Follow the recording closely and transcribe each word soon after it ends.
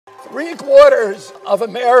3/4 of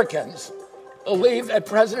Americans believe that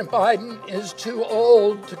President Biden is too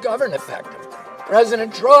old to govern effectively.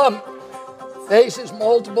 President Trump faces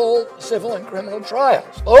multiple civil and criminal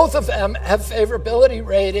trials. Both of them have favorability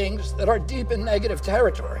ratings that are deep in negative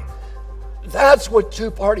territory. That's what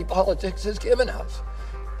two-party politics has given us.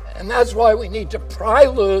 And that's why we need to pry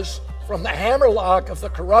loose from the hammerlock of the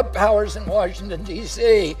corrupt powers in Washington,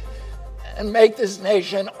 D.C., and make this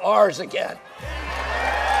nation ours again.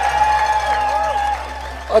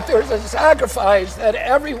 But there's a sacrifice that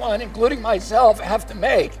everyone, including myself, have to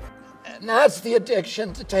make, and that's the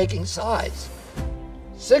addiction to taking sides.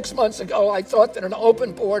 6 months ago, I thought that an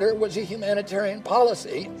open border was a humanitarian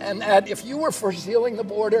policy, and that if you were for sealing the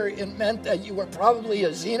border, it meant that you were probably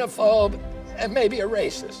a xenophobe and maybe a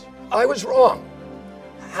racist. I was wrong.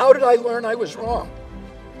 How did I learn I was wrong?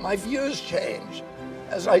 My views changed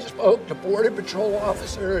as I spoke to Border Patrol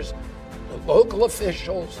officers, to local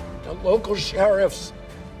officials, to local sheriffs,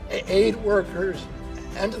 aid workers,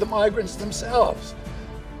 and to the migrants themselves.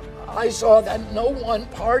 I saw that no one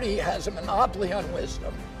party has a monopoly on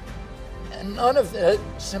wisdom, and none of the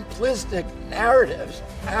simplistic narratives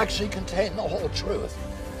actually contain the whole truth.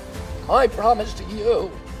 My promise to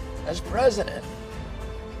you as president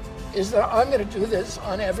is that I'm going to do this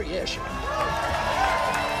on every issue.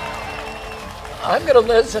 I'm going to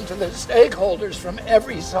listen to the stakeholders from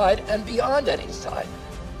every side and beyond any side.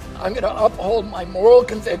 I'm going to uphold my moral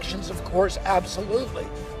convictions, of course, absolutely.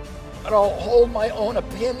 But I'll hold my own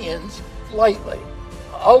opinions lightly.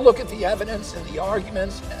 I'll look at the evidence and the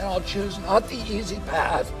arguments, and I'll choose not the easy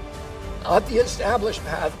path, not the established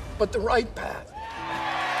path, but the right path.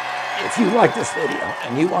 If you like this video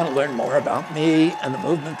and you want to learn more about me and the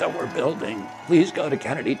movement that we're building, please go to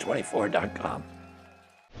Kennedy24.com.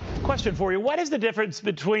 Question for you. What is the difference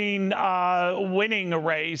between winning a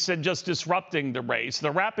race and just disrupting the race? The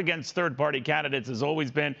rap against third-party candidates has always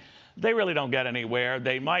been they really don't get anywhere.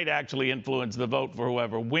 They might actually influence the vote for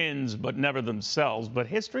whoever wins, but never themselves. But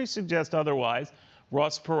history suggests otherwise.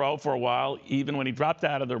 Ross Perot, for a while, even when he dropped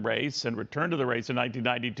out of the race and returned to the race in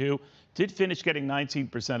 1992, did finish getting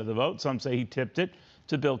 19% of the vote. Some say he tipped it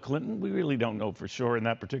to Bill Clinton. We really don't know for sure in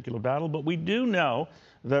that particular battle, but we do know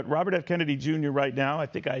that Robert F. Kennedy Jr. right now, I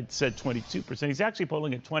think I said 22%. He's actually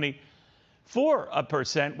polling at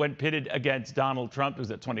 24% when pitted against Donald Trump,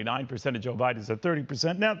 who's at 29%, and Joe Biden's at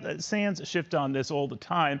 30%. Now, sands shift on this all the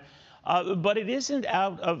time, but it isn't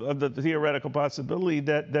out of the theoretical possibility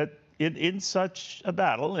that in such a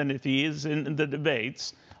battle, and if he is in the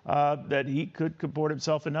debates, that he could comport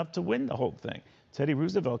himself enough to win the whole thing. Teddy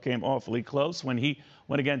Roosevelt came awfully close when he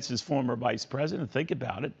went against his former vice president. Think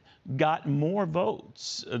about it. Got more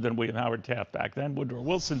votes than William Howard Taft back then. Woodrow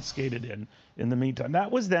Wilson skated in the meantime.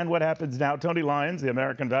 That was then. What happens now? Tony Lyons, the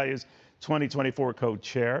American Values 2024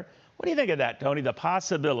 co-chair. What do you think of that, Tony? The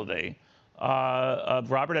possibility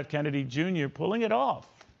of Robert F. Kennedy Jr. pulling it off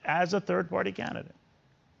as a third-party candidate?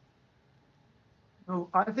 Well,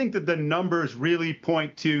 I think that the numbers really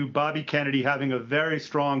point to Bobby Kennedy having a very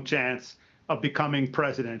strong chance of becoming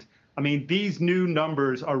president. I mean, these new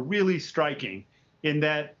numbers are really striking in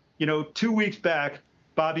that, 2 weeks back,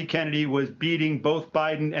 Bobby Kennedy was beating both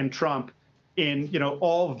Biden and Trump in,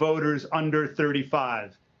 all voters under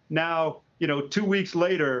 35. Now, 2 weeks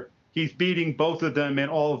later, he's beating both of them in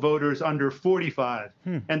all voters under 45.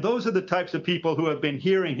 And those are the types of people who have been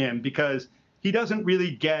hearing him because he doesn't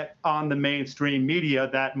really get on the mainstream media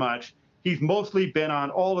that much. He's mostly been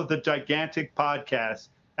on all of the gigantic podcasts.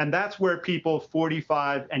 And that's where people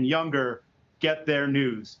 45 and younger get their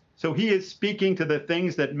news. So he is speaking to the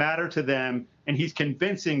things that matter to them, and he's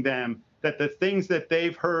convincing them that the things that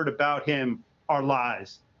they've heard about him are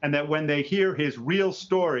lies, and that when they hear his real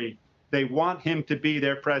story, they want him to be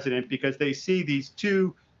their president because they see these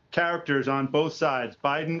two characters on both sides,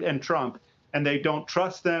 Biden and Trump, and they don't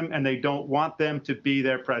trust them and they don't want them to be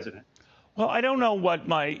their president. Well, I don't know what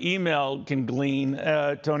my email can glean,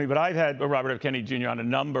 Tony, but I've had Robert F. Kennedy Jr. on a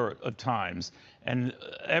number of times. And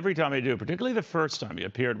every time I do, particularly the first time he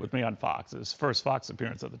appeared with me on Fox, his first Fox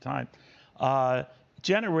appearance at the time,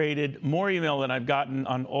 generated more email than I've gotten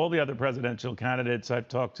on all the other presidential candidates I've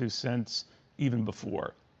talked to since even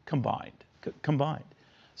before, combined.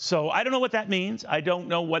 So I don't know what that means. I don't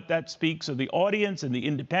know what that speaks of the audience and the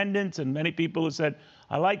independents and many people who said,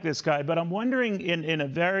 I like this guy. But I'm wondering in a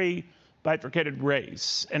very bifurcated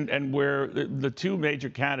race and where the two major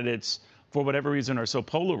candidates, for whatever reason, are so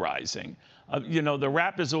polarizing. The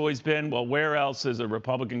rap has always been, well, where else is a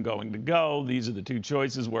Republican going to go? These are the two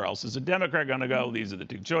choices. Where else is a Democrat going to go? These are the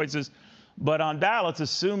two choices. But on ballots,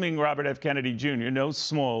 assuming Robert F. Kennedy Jr., no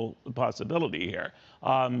small possibility here,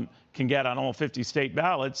 can get on all 50 state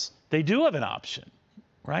ballots, they do have an option,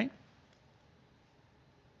 right?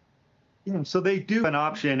 Yeah, so they do have an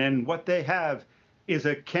option, and what they have is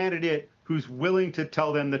a candidate who's willing to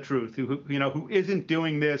tell them the truth, who isn't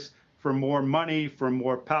doing this for more money, for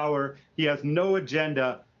more power. He has no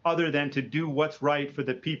agenda other than to do what's right for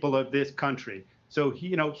the people of this country. So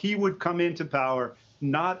he would come into power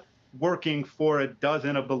not working for a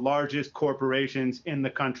dozen of the largest corporations in the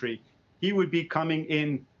country. He would be coming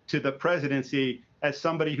in to the presidency as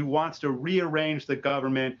somebody who wants to rearrange the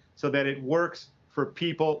government so that it works for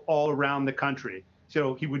people all around the country.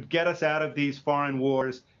 So he would get us out of these foreign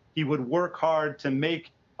wars. He would work hard to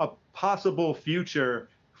make a possible future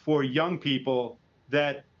for young people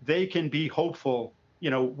that they can be hopeful,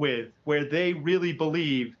 with, where they really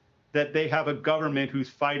believe that they have a government who's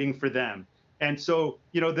fighting for them. And so,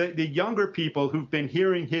 the younger people who've been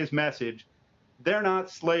hearing his message, they're not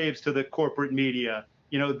slaves to the corporate media.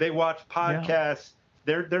 They watch podcasts.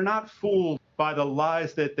 Yeah. They're not fooled by the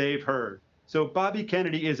lies that they've heard. So Bobby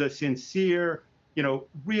Kennedy is a sincere,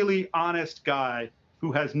 really honest guy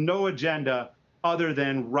who has no agenda other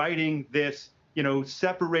than writing this,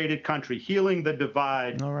 separated country, healing the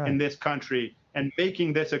divide in this country, and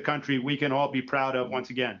making this a country we can all be proud of once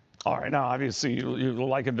again. All right. Now, obviously, you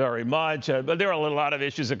like it very much, but there are a lot of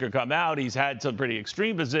issues that could come out. He's had some pretty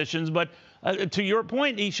extreme positions, but to your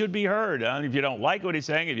point, he should be heard. If you don't like what he's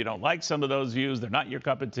saying, if you don't like some of those views, they're not your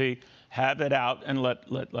cup of tea, have it out and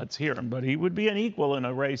let's hear him. But he would be an equal in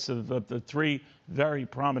a race of the three very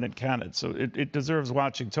prominent candidates. So it deserves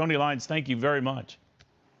watching. Tony Lyons, thank you very much.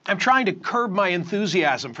 I'm trying to curb my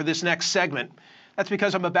enthusiasm for this next segment. That's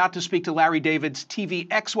because I'm about to speak to Larry David's TV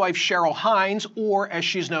ex-wife Cheryl Hines, or as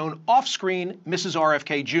she's known off-screen, Mrs.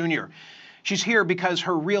 RFK Jr. She's here because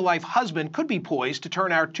her real-life husband could be poised to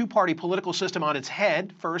turn our two-party political system on its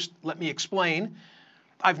head. First, let me explain.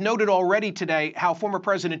 I've noted already today how former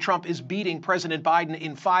President Trump is beating President Biden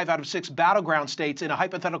in 5 out of 6 battleground states in a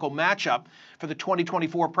hypothetical matchup for the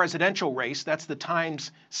 2024 presidential race. That's the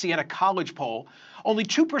Times Siena College poll. Only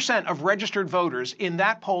 2% of registered voters in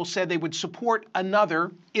that poll said they would support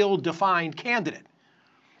another ill-defined candidate.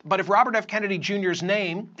 But if Robert F. Kennedy Jr.'s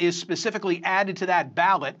name is specifically added to that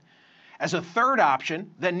ballot as a third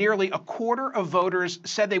option, then nearly a quarter of voters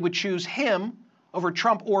said they would choose him over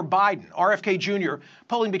Trump or Biden. RFK Jr.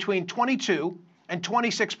 polling between 22 and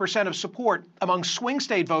 26% of support among swing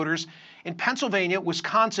state voters in Pennsylvania,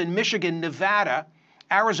 Wisconsin, Michigan, Nevada,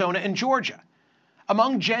 Arizona, and Georgia.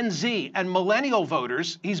 Among Gen Z and millennial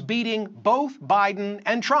voters, he's beating both Biden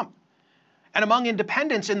and Trump. And among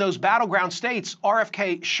independents in those battleground states,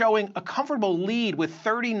 RFK showing a comfortable lead with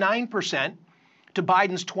 39% to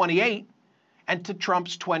Biden's 28% and to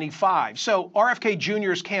Trump's 25%. So RFK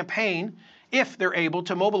Jr.'s campaign, if they're able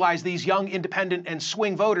to mobilize these young independent and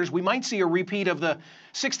swing voters, we might see a repeat of the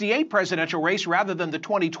 '68 presidential race rather than the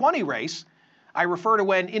 2020 race. I refer to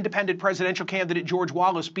when independent presidential candidate George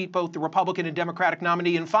Wallace beat both the Republican and Democratic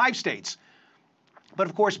nominee in 5 states. But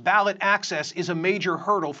of course, ballot access is a major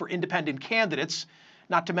hurdle for independent candidates,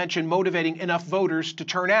 not to mention motivating enough voters to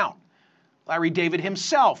turn out. Larry David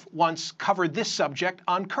himself once covered this subject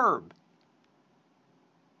on Curb.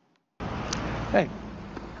 Hey,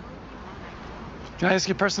 can I ask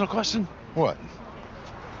you a personal question? What?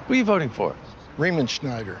 Who are you voting for? Raymond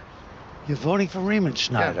Schneider. You're voting for Raymond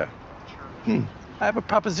Schneider? Yeah. I have a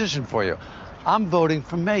proposition for you. I'm voting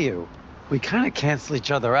for Mayu. We kind of cancel each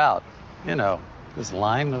other out. This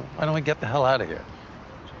line, why don't we get the hell out of here?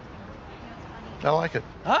 I like it.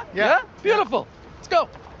 Huh? Yeah? Beautiful. Let's go.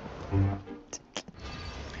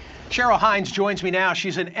 Cheryl Hines joins me now.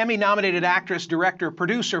 She's an Emmy-nominated actress, director,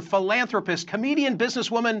 producer, philanthropist, comedian,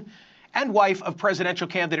 businesswoman, and wife of presidential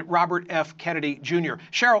candidate Robert F. Kennedy Jr.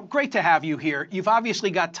 Cheryl, great to have you here. You've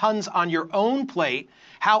obviously got tons on your own plate.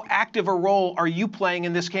 How active a role are you playing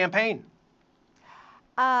in this campaign?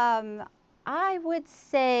 I would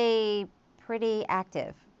say pretty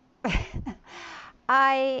active.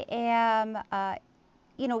 I am,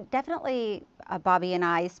 definitely Bobby and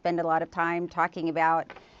I spend a lot of time talking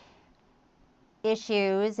about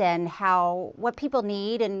issues and what people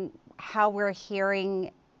need and how we're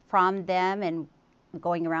hearing from them and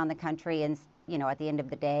going around the country. And, at the end of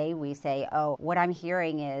the day, we say, oh, what I'm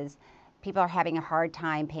hearing is people are having a hard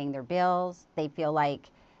time paying their bills. They feel like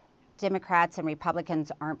Democrats and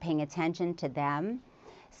Republicans aren't paying attention to them.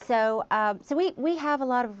 So we have a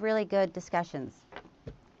lot of really good discussions.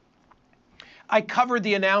 I covered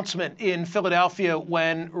the announcement in Philadelphia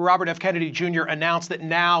when Robert F. Kennedy Jr. announced that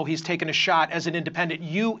now he's taken a shot as an independent.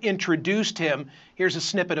 You introduced him. Here's a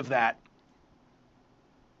snippet of that.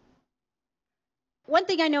 one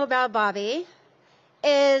thing I know about Bobby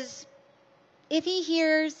is if he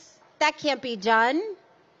hears that can't be done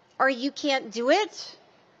or you can't do it,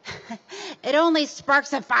 it only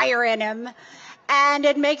sparks a fire in him and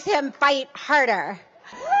it makes him fight harder.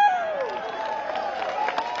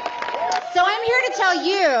 So I'm here to tell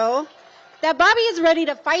you that Bobby is ready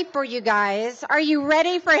to fight for you guys. Are you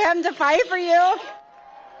ready for him to fight for you?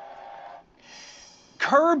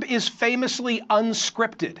 Curb is famously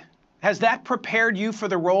unscripted. Has that prepared you for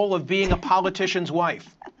the role of being a politician's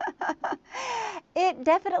wife? It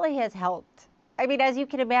definitely has helped. I mean, as you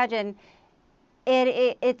can imagine,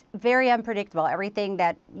 it's very unpredictable. Everything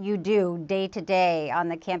that you do day to day on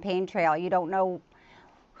the campaign trail, you don't know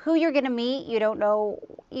who you're going to meet. You don't know,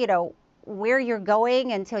 where you're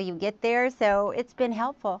going until you get there. So it's been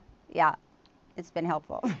helpful. Yeah, it's been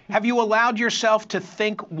helpful. Have you allowed yourself to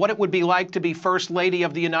think what it would be like to be First Lady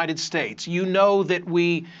of the United States? You know that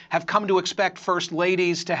we have come to expect First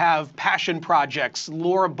Ladies to have passion projects.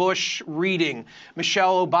 Laura Bush, reading.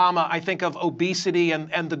 Michelle Obama, I think of obesity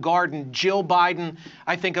and the garden. Jill Biden,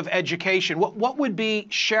 I think of education. What would be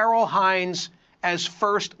Cheryl Hines as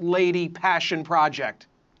First Lady passion project?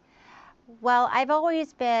 Well, I've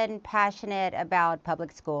always been passionate about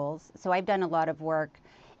public schools, so I've done a lot of work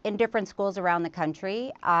in different schools around the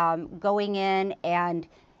country, going in and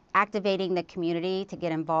activating the community to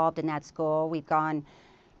get involved in that school. We've gone,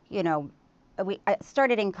 we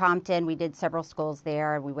started in Compton. We did several schools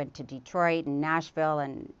there. We went to Detroit and Nashville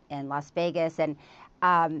and Las Vegas, and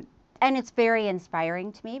it's very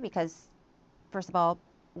inspiring to me because, first of all,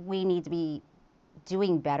 we need to be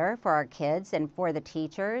doing better for our kids and for the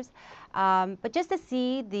teachers. But just to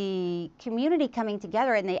see the community coming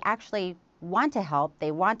together and they actually want to help,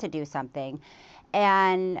 they want to do something.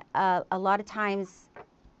 And a lot of times,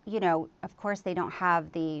 of course, they don't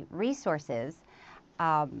have the resources.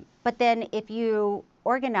 But then if you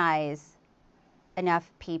organize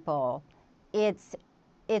enough people, it's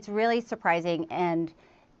really surprising and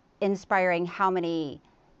inspiring how many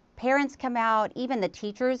parents come out. Even the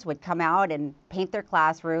teachers would come out and paint their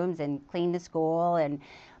classrooms and clean the school and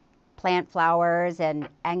plant flowers and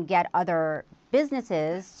get other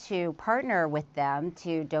businesses to partner with them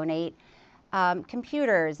to donate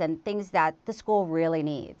computers and things that the school really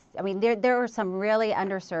needs. I mean, there are some really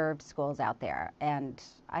underserved schools out there, and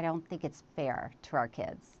I don't think it's fair to our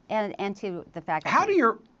kids and to the fact that How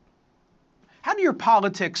do your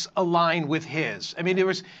politics align with his? I mean, there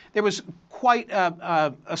was quite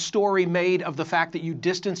a story made of the fact that you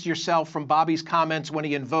distanced yourself from Bobby's comments when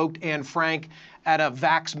he invoked Anne Frank at a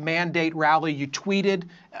vax mandate rally. You tweeted,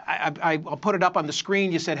 I'll put it up on the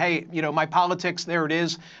screen. You said, hey, my politics, there it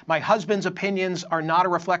is. My husband's opinions are not a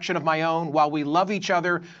reflection of my own. While we love each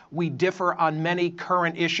other, we differ on many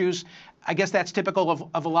current issues. I guess that's typical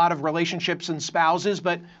of a lot of relationships and spouses,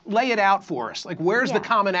 but lay it out for us. Like, where's the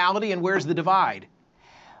commonality and where's the divide?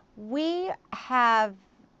 We have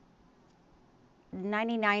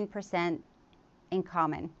 99% in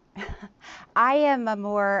common. I am a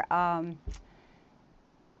more,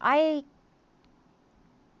 I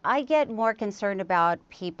get more concerned about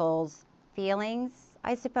people's feelings,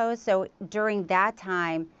 I suppose. So during that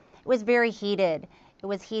time, it was very heated. It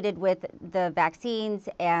was heated with the vaccines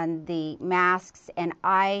and the masks, and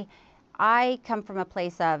I come from a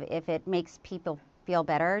place of, if it makes people feel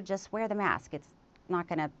better, just wear the mask. It's not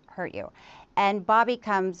going to hurt you. And Bobby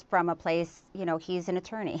comes from a place, he's an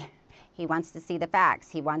attorney. He wants to see the facts.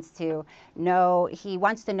 He wants to know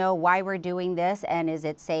why we're doing this, and is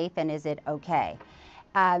it safe and is it okay?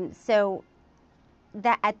 So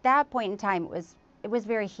that at that point in time, it was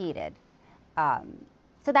very heated.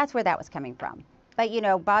 So that's where that was coming from. But,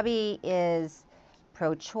 Bobby is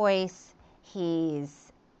pro-choice.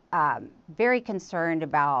 He's very concerned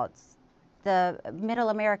about the middle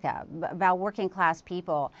America, about working class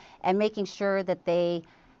people, and making sure that they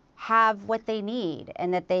have what they need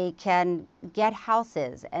and that they can get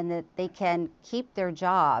houses and that they can keep their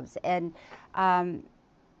jobs. And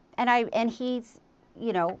he's,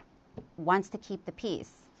 wants to keep the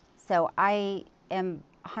peace. So I am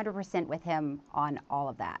 100% with him on all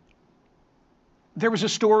of that. There was a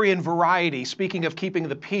story in Variety, speaking of keeping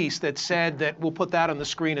the peace, that said that, we'll put that on the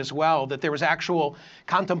screen as well, that there was actual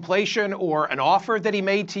contemplation or an offer that he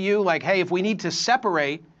made to you, like, hey, if we need to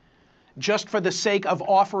separate just for the sake of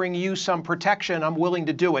offering you some protection, I'm willing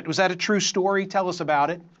to do it. Was that a true story? Tell us about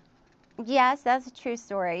it. Yes, that's a true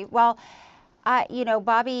story. Well,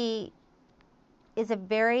 Bobby is a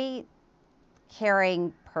very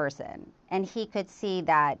caring person, and he could see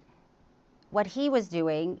that what he was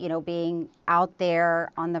doing, being out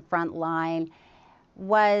there on the front line,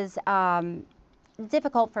 was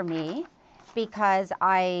difficult for me. because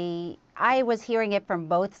I was hearing it from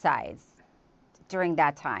both sides during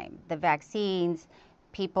that time. The vaccines,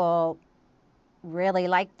 people really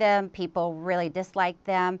liked them, people really disliked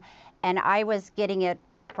them, and I was getting it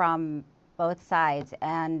from both sides.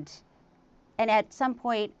 And at some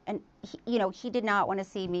point, and he did not want to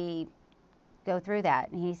see me go through that,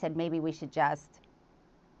 and he said maybe we should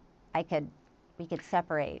we could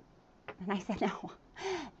separate. And I said no,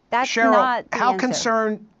 that's Cheryl, not the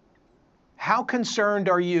answer. How concerned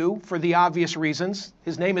are you, for the obvious reasons?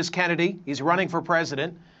 His name is Kennedy. He's running for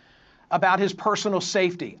president. About his personal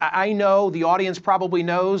safety. I know the audience probably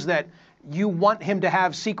knows that you want him to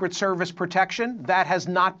have Secret Service protection. That has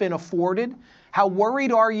not been afforded. How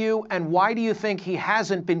worried are you, and why do you think he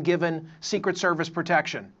hasn't been given Secret Service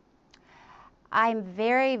protection? I'm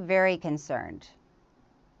very, very concerned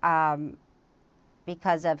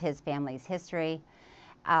because of his family's history,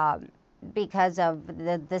 because of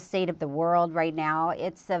the state of the world right now.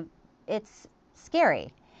 It's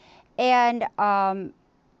scary, and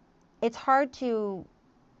it's hard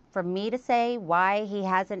for me to say why he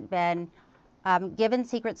hasn't been given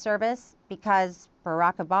Secret Service, because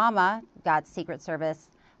Barack Obama got Secret Service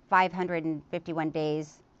 551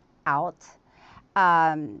 days out.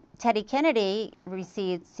 Teddy Kennedy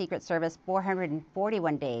received Secret Service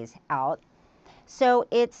 441 days out. So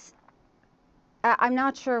I'm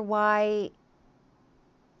not sure why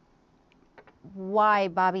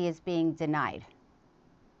Bobby is being denied.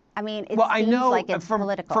 I mean, it seems like it's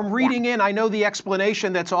political. From reading in, I know the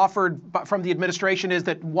explanation that's offered from the administration is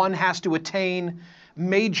that one has to attain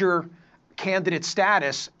major candidate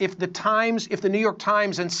status. If the New York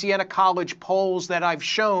Times and Siena College polls that I've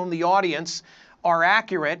shown the audience are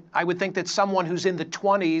accurate, I would think that someone who's in the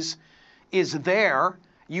 20s is there.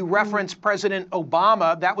 You reference President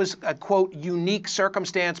Obama. That was a, quote, unique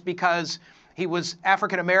circumstance because he was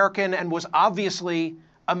African American and was obviously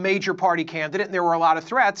a major party candidate, and there were a lot of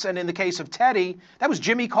threats. And in the case of Teddy, that was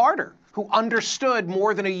Jimmy Carter, who understood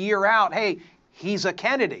more than a year out, hey, he's a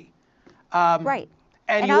Kennedy. Right.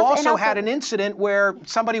 And you also had an incident where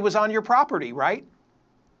somebody was on your property, right?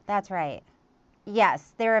 That's right.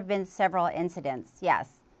 Yes, there have been several incidents, yes.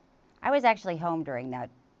 I was actually home during that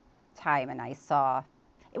time, and I saw,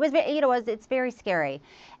 it was, it's very scary.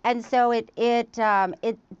 And so it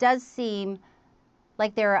does seem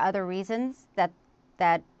like there are other reasons that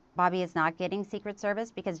Bobby is not getting Secret Service,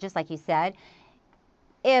 because just like you said,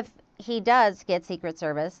 if he does get Secret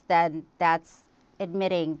Service, then that's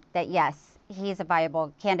admitting that, yes, he's a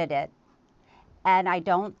viable candidate. And I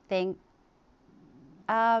don't think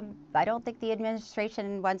the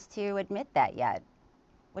administration wants to admit that yet,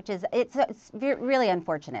 which is, it's really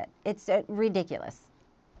unfortunate. It's ridiculous.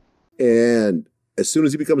 And as soon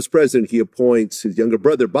as he becomes president, he appoints his younger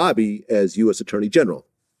brother, Bobby, as U.S. Attorney General,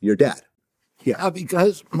 your dad. Yeah,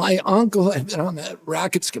 because my uncle had been on the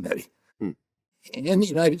Rackets Committee in the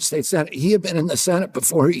United States Senate. He had been in the Senate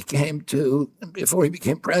before he became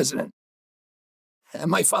president.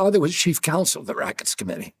 And my father was chief counsel of the Rackets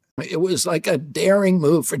Committee. It was like a daring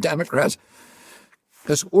move for Democrats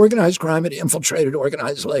because organized crime had infiltrated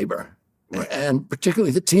organized labor, and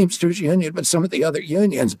particularly the Teamsters Union, but some of the other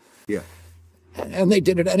unions. Yeah. And they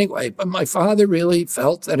did it anyway. But my father really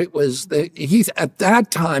felt that it was at that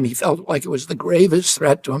time, he felt like it was the gravest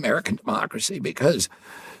threat to American democracy, because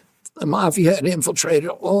the mafia had infiltrated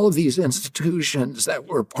all of these institutions that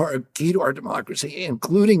were key to our democracy,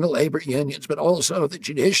 including the labor unions, but also the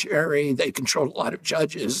judiciary. They controlled a lot of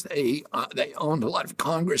judges. They owned a lot of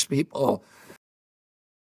Congress people.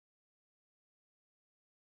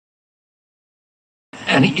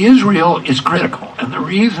 And Israel is critical. And the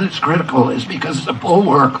reason it's critical is because it's a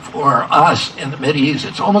bulwark for us in the Mideast.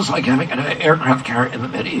 It's almost like having an aircraft carrier in the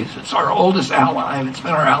Mideast. It's our oldest ally. It's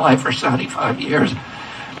been our ally for 75 years.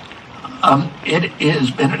 It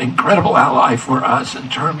has been an incredible ally for us in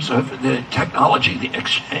terms of the technology, the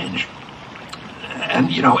exchange.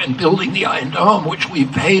 And, in building the Iron Dome, which we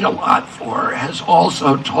paid a lot for, has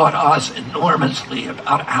also taught us enormously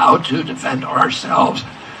about how to defend ourselves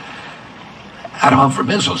at home for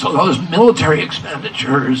missiles. So those military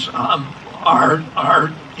expenditures are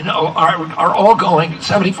all going,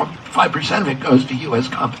 75% of it goes to U.S.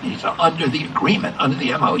 companies under the agreement, under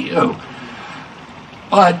the MOU.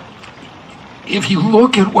 But if you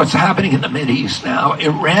look at what's happening in the Mideast now,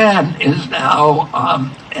 Iran is now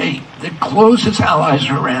the closest allies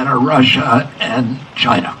to Iran are Russia and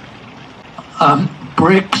China.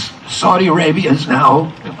 BRICS, Saudi Arabia is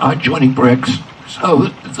now joining BRICS. So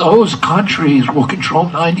those countries will control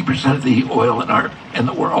 90% of the oil in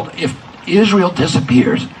the world. If Israel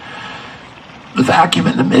disappears, the vacuum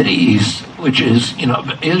in the Mideast which is,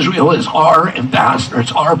 Israel is our ambassador,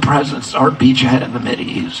 it's our presence, our beachhead in the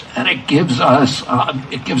Mideast, and it gives us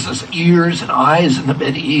ears and eyes in the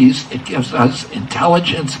Mideast. It gives us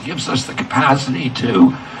intelligence. It gives us the capacity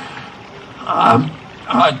to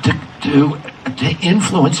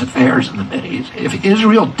influence affairs in the Mideast. If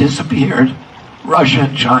Israel disappeared, Russia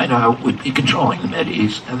and China would be controlling the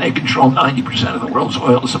Mideast, and they control 90% of the world's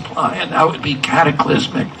oil supply, and that would be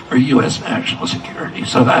cataclysmic for U.S. national security.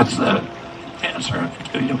 So that's the answer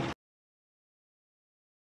to you.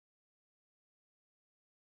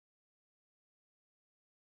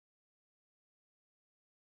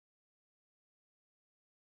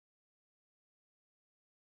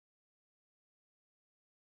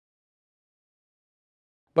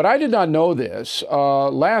 But I did not know this.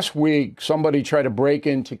 Last week, somebody tried to break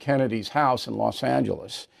into Kennedy's house in Los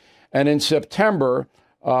Angeles. And in September,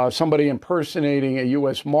 somebody impersonating a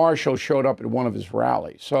U.S. Marshal showed up at one of his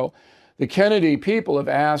rallies. So the Kennedy people have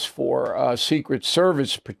asked for Secret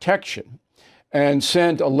Service protection and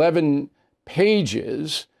sent 11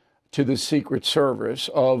 pages to the Secret Service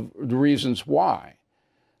of the reasons why.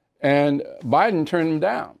 And Biden turned them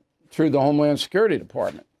down through the Homeland Security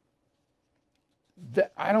Department.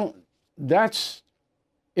 That's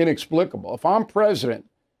inexplicable. If I'm president,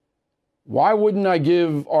 why wouldn't I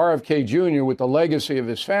give RFK Jr., with the legacy of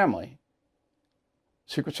his family,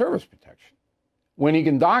 Secret Service protection when he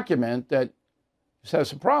can document that he has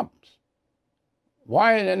some problems?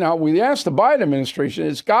 Why? Now, we asked the Biden administration,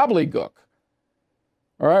 it's gobbledygook.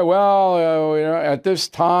 All right, well, at this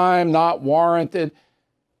time, not warranted.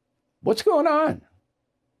 What's going on?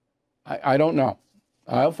 I don't know.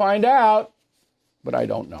 I'll find out, but I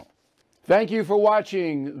don't know. Thank you for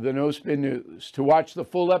watching the No Spin News. To watch the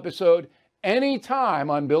full episode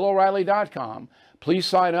anytime on BillO'Reilly.com, please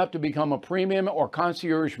sign up to become a premium or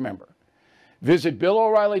concierge member. Visit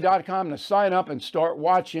BillO'Reilly.com to sign up and start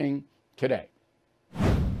watching today.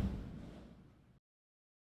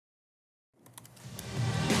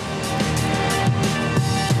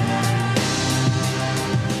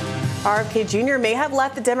 RFK Jr. may have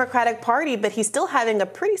left the Democratic Party, but he's still having a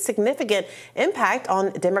pretty significant impact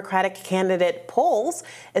on Democratic candidate polls,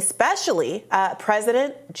 especially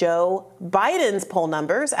President Joe Biden's poll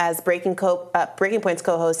numbers. As Breaking Point's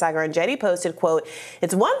co-host Sagar Enjeti posted, quote,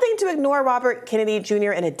 "It's one thing to ignore Robert Kennedy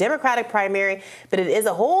Jr. in a Democratic primary, but it is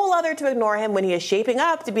a whole other to ignore him when he is shaping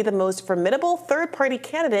up to be the most formidable third-party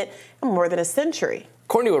candidate in more than a century."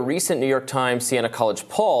 According to a recent New York Times Siena College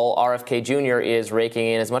poll, RFK Jr. is raking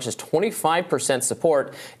in as much as 25%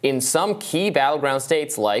 support in some key battleground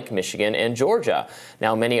states like Michigan and Georgia.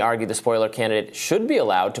 Now, many argue the spoiler candidate should be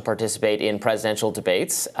allowed to participate in presidential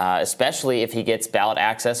debates, especially if he gets ballot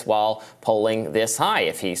access while polling this high.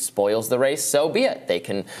 If he spoils the race, so be it. They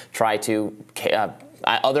can try to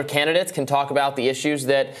other candidates can talk about the issues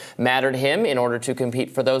that matter to him in order to compete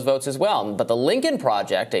for those votes as well. But the Lincoln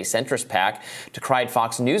Project, a centrist PAC, decried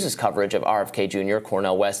Fox News' coverage of RFK Jr.,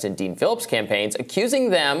 Cornel West, and Dean Phillips' campaigns, accusing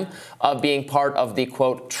them of being part of the,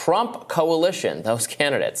 quote, Trump coalition, those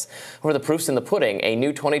candidates. Where the proof's in the pudding, a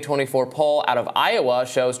new 2024 poll out of Iowa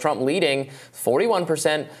shows Trump leading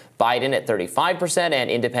 41%, Biden at 35%, and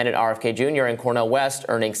independent RFK Jr. and Cornel West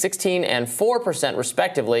earning 16% and 4%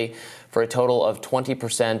 respectively, for a total of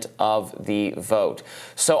 20% of the vote.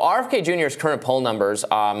 So RFK Jr.'s current poll numbers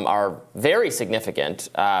are very significant,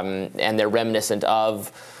 and they're reminiscent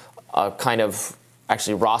of a kind of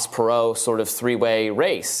actually Ross Perot sort of three-way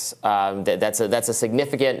race. That's a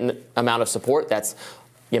significant amount of support. That's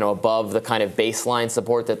above the kind of baseline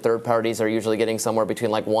support that third parties are usually getting, somewhere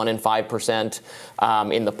between like 1% and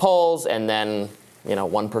 5% in the polls, and then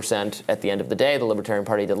 1% at the end of the day. The Libertarian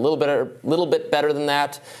Party did a little bit better than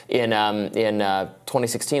that in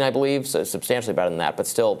 2016, I believe, so substantially better than that, but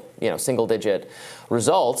still, single-digit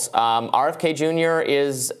results. RFK Jr.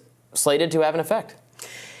 is slated to have an effect.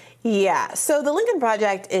 Yeah, so the Lincoln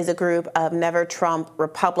Project is a group of never-Trump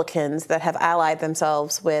Republicans that have allied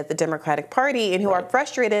themselves with the Democratic Party and who are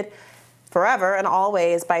frustrated forever and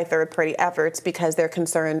always by third-party efforts because they're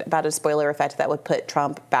concerned about a spoiler effect that would put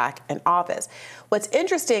Trump back in office. What's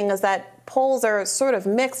interesting is that polls are sort of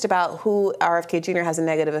mixed about who RFK Jr. has a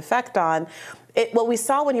negative effect on. What we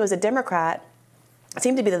saw when he was a Democrat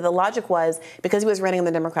seemed to be that the logic was because he was running in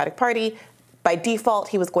the Democratic Party, by default,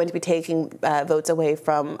 he was going to be taking votes away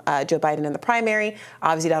from Joe Biden in the primary.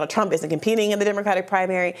 Obviously, Donald Trump isn't competing in the Democratic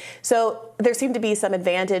primary. So there seemed to be some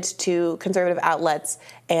advantage to conservative outlets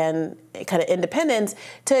and kind of independents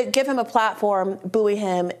to give him a platform, buoy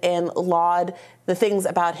him, and laud the things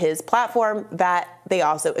about his platform that they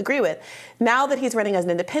also agree with. Now that he's running as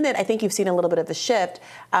an independent, I think you've seen a little bit of a shift.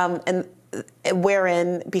 And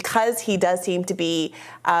wherein, because he does seem to be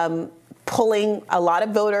pulling a lot of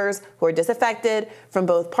voters who are disaffected from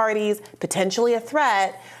both parties, potentially a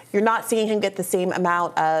threat, you're not seeing him get the same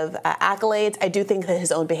amount of accolades. I do think that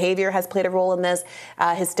his own behavior has played a role in this.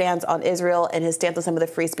 His stance on Israel and his stance on some of the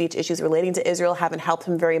free speech issues relating to Israel haven't helped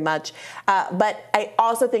him very much. But I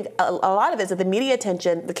also think a lot of it is that the media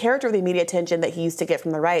attention, the character of the media attention that he used to get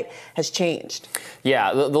from the right has changed.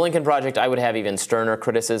 Yeah, the Lincoln Project, I would have even sterner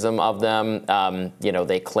criticism of them. You know,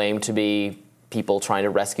 they claim to be people trying to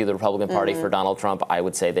rescue the Republican Party for Donald Trump. I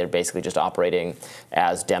would say they're basically just operating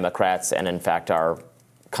as Democrats and, in fact, are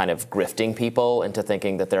kind of grifting people into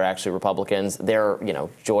thinking that they're actually Republicans. They're, you know,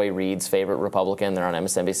 Joy Reid's favorite Republican. They're on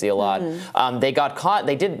MSNBC a lot. They got caught.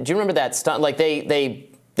 They did. Do you remember that stunt? Like they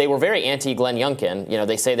were very anti-Glenn Youngkin. You know,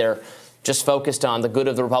 they say they're just focused on the good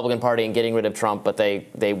of the Republican Party and getting rid of Trump, but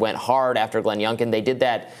they went hard after Glenn Youngkin. They did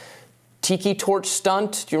that tiki torch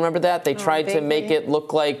stunt. Do you remember that? They tried to make it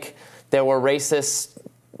look like there were racist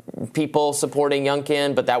people supporting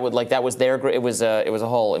Youngkin, but that was their. It was a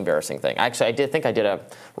whole embarrassing thing. Actually, I think I did a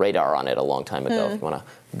radar on it a long time ago. If you want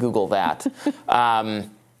to Google that.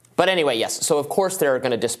 But anyway, yes. So of course they're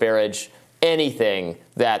going to disparage anything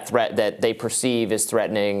that they perceive as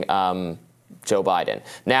threatening Joe Biden.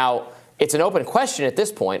 Now, it's an open question at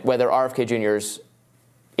this point whether RFK Jr.'s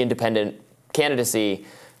independent candidacy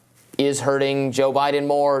is hurting Joe Biden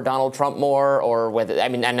more, Donald Trump more, or whether, I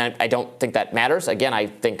mean, and I don't think that matters. Again, I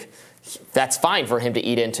think that's fine for him to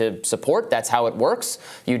eat into support. That's how it works.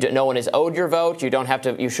 No one is owed your vote.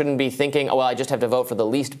 You shouldn't be thinking, oh, well, I just have to vote for the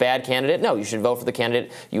least bad candidate. No, you should vote for the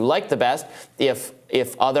candidate you like the best. If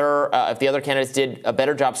the other candidates did a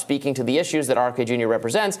better job speaking to the issues that RFK Jr.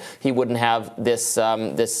 represents, he wouldn't have this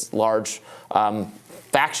large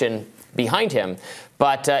faction behind him.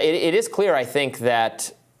 But it is clear, I think,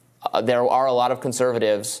 that there are a lot of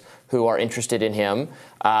conservatives who are interested in him,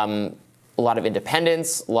 a lot of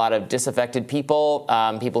independents, a lot of disaffected people,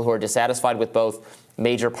 people who are dissatisfied with both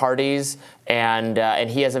major parties, and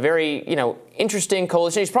he has a very interesting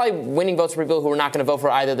coalition. He's probably winning votes for people who are not going to vote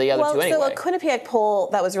for either of the other two anyway. So a Quinnipiac poll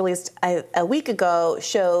that was released a week ago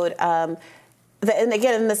showed and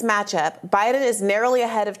again, in this matchup, Biden is narrowly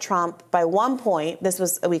ahead of Trump by 1 point. This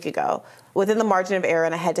was a week ago, within the margin of error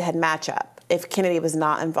in a head-to-head matchup, if Kennedy was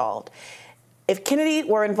not involved. If Kennedy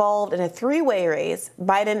were involved in a three-way race,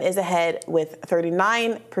 Biden is ahead with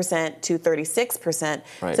 39% to 36%.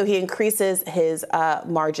 Right. So he increases his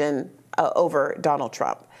margin over Donald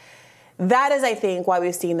Trump. That is, I think, why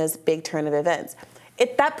we've seen this big turn of events.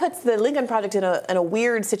 That puts the Lincoln Project in a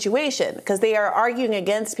weird situation because they are arguing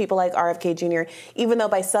against people like RFK Jr., even though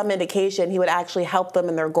by some indication he would actually help them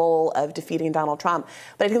in their goal of defeating Donald Trump.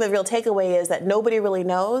 But I think the real takeaway is that nobody really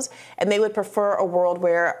knows, and they would prefer a world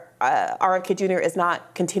where RFK Jr. is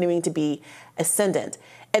not continuing to be ascendant.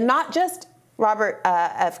 And not just Robert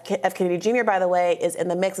F. Kennedy Jr., by the way, is in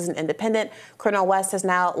the mix as an independent. Cornel West has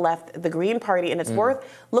now left the Green Party, and it's worth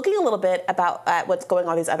looking a little bit at what's going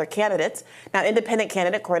on with these other candidates. Now, independent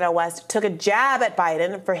candidate Cornel West took a jab at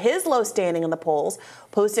Biden for his low standing in the polls,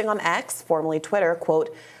 posting on X, formerly Twitter,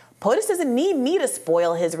 quote, "POTUS doesn't need me to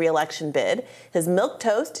spoil his re-election bid. His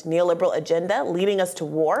milquetoast neoliberal agenda leading us to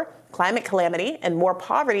war, climate calamity, and more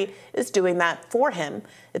poverty is doing that for him.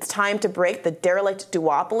 It's time to break the derelict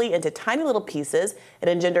duopoly into tiny little pieces and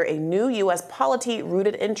engender a new U.S. polity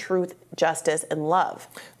rooted in truth, justice, and love."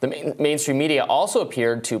 The mainstream media also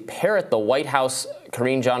appeared to parrot the White House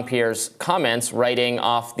Karine Jean-Pierre's comments, writing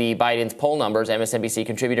off the Biden's poll numbers. MSNBC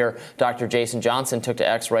contributor Dr. Jason Johnson took to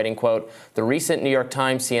X, writing, quote, "The recent New York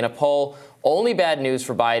Times Siena poll, only bad news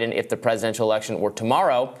for Biden if the presidential election were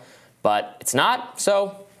tomorrow, but it's not,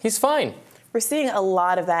 so he's fine." We're seeing a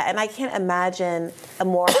lot of that, and I can't imagine a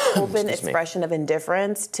more open expression of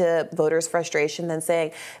indifference to voters' frustration than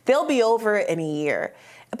saying they'll be over in a year.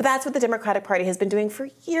 But that's what the Democratic Party has been doing for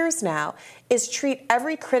years now, is treat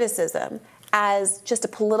every criticism as just a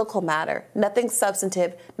political matter, nothing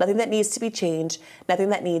substantive, nothing that needs to be changed, nothing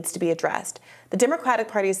that needs to be addressed. The Democratic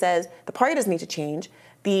Party says the party doesn't need to change,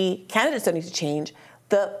 the candidates don't need to change,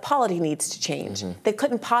 the polity needs to change. They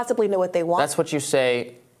couldn't possibly know what they want. That's what you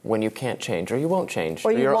say when you can't change, or you won't change,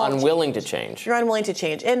 or you're unwilling to change. You're unwilling to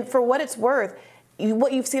change. And for what it's worth,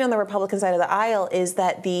 what you've seen on the Republican side of the aisle is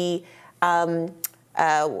that the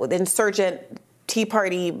insurgent Tea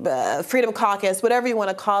Party, Freedom Caucus, whatever you want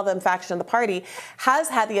to call them, faction of the party, has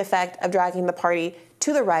had the effect of dragging the party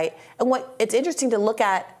to the right. And it's interesting to look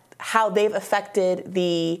at how they've affected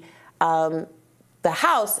the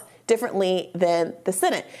House differently than the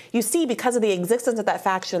Senate. You see, because of the existence of that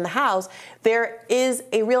faction in the House, there is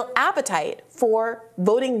a real appetite for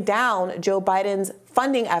voting down Joe Biden's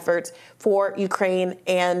funding efforts for Ukraine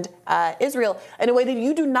and Israel in a way that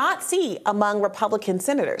you do not see among Republican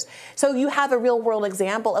senators. So you have a real-world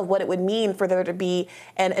example of what it would mean for there to be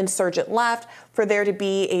an insurgent left, for there to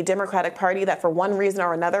be a Democratic Party that for one reason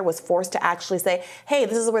or another was forced to actually say, hey,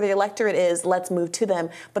 this is where the electorate is, let's move to them.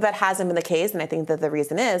 But that hasn't been the case, and I think that the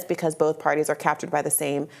reason is because both parties are captured by the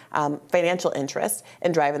same financial interest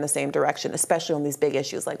and drive in the same direction, especially on these big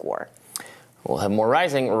issues like war. We'll have more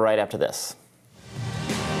Rising right after this.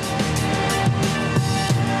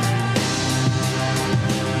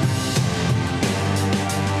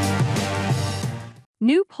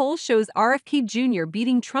 New poll shows RFK Jr.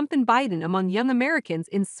 beating Trump and Biden among young Americans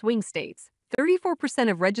in swing states. 34%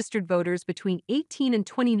 of registered voters between 18 and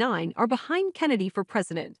 29 are behind Kennedy for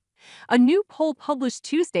president. A new poll published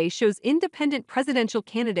Tuesday shows independent presidential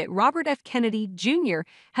candidate Robert F. Kennedy Jr.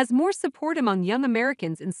 has more support among young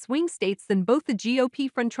Americans in swing states than both the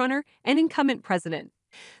GOP frontrunner and incumbent president.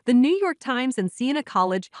 The New York Times and Siena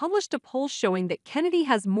College published a poll showing that Kennedy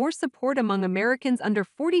has more support among Americans under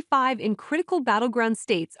 45 in critical battleground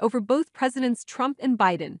states over both Presidents Trump and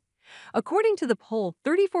Biden. According to the poll,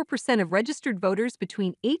 34% of registered voters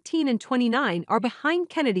between 18 and 29 are behind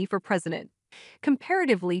Kennedy for president.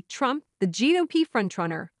 Comparatively, Trump, the GOP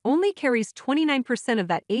frontrunner, only carries 29% of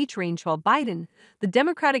that age range, while Biden, the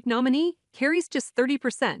Democratic nominee, carries just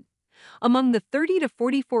 30%. Among the 30 to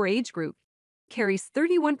 44 age group, carries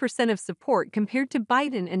 31% of support compared to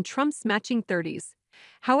Biden and Trump's matching 30s.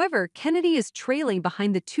 However, Kennedy is trailing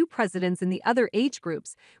behind the two presidents in the other age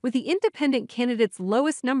groups, with the independent candidate's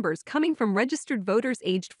lowest numbers coming from registered voters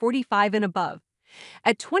aged 45 and above.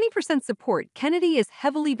 At 20% support, Kennedy is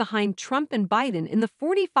heavily behind Trump and Biden in the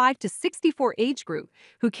 45 to 64 age group,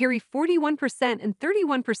 who carry 41% and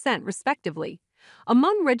 31% respectively.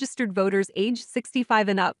 Among registered voters aged 65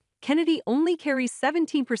 and up, Kennedy only carries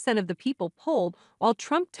 17% of the people polled, while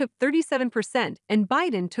Trump took 37% and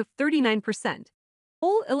Biden took 39%.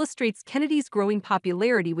 Poll illustrates Kennedy's growing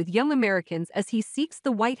popularity with young Americans as he seeks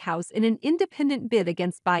the White House in an independent bid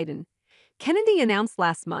against Biden. Kennedy announced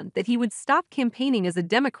last month that he would stop campaigning as a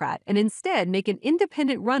Democrat and instead make an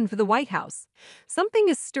independent run for the White House. Something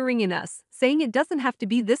is stirring in us, saying it doesn't have to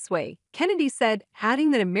be this way, Kennedy said, adding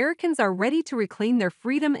that Americans are ready to reclaim their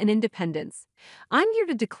freedom and independence. I'm here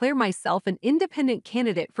to declare myself an independent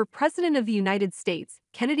candidate for President of the United States,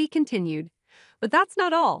 Kennedy continued. But that's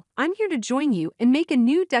not all. I'm here to join you and make a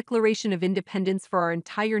new Declaration of Independence for our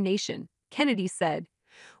entire nation, Kennedy said.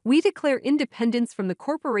 We declare independence from the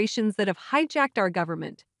corporations that have hijacked our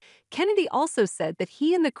government. Kennedy also said that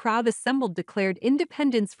he and the crowd assembled declared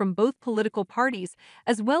independence from both political parties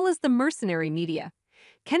as well as the mercenary media.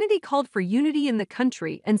 Kennedy called for unity in the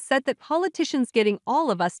country and said that politicians getting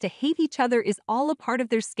all of us to hate each other is all a part of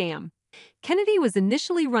their scam. Kennedy was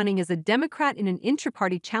initially running as a Democrat in an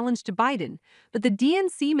intra-party challenge to Biden, but the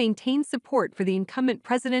DNC maintained support for the incumbent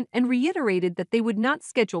president and reiterated that they would not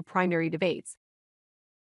schedule primary debates.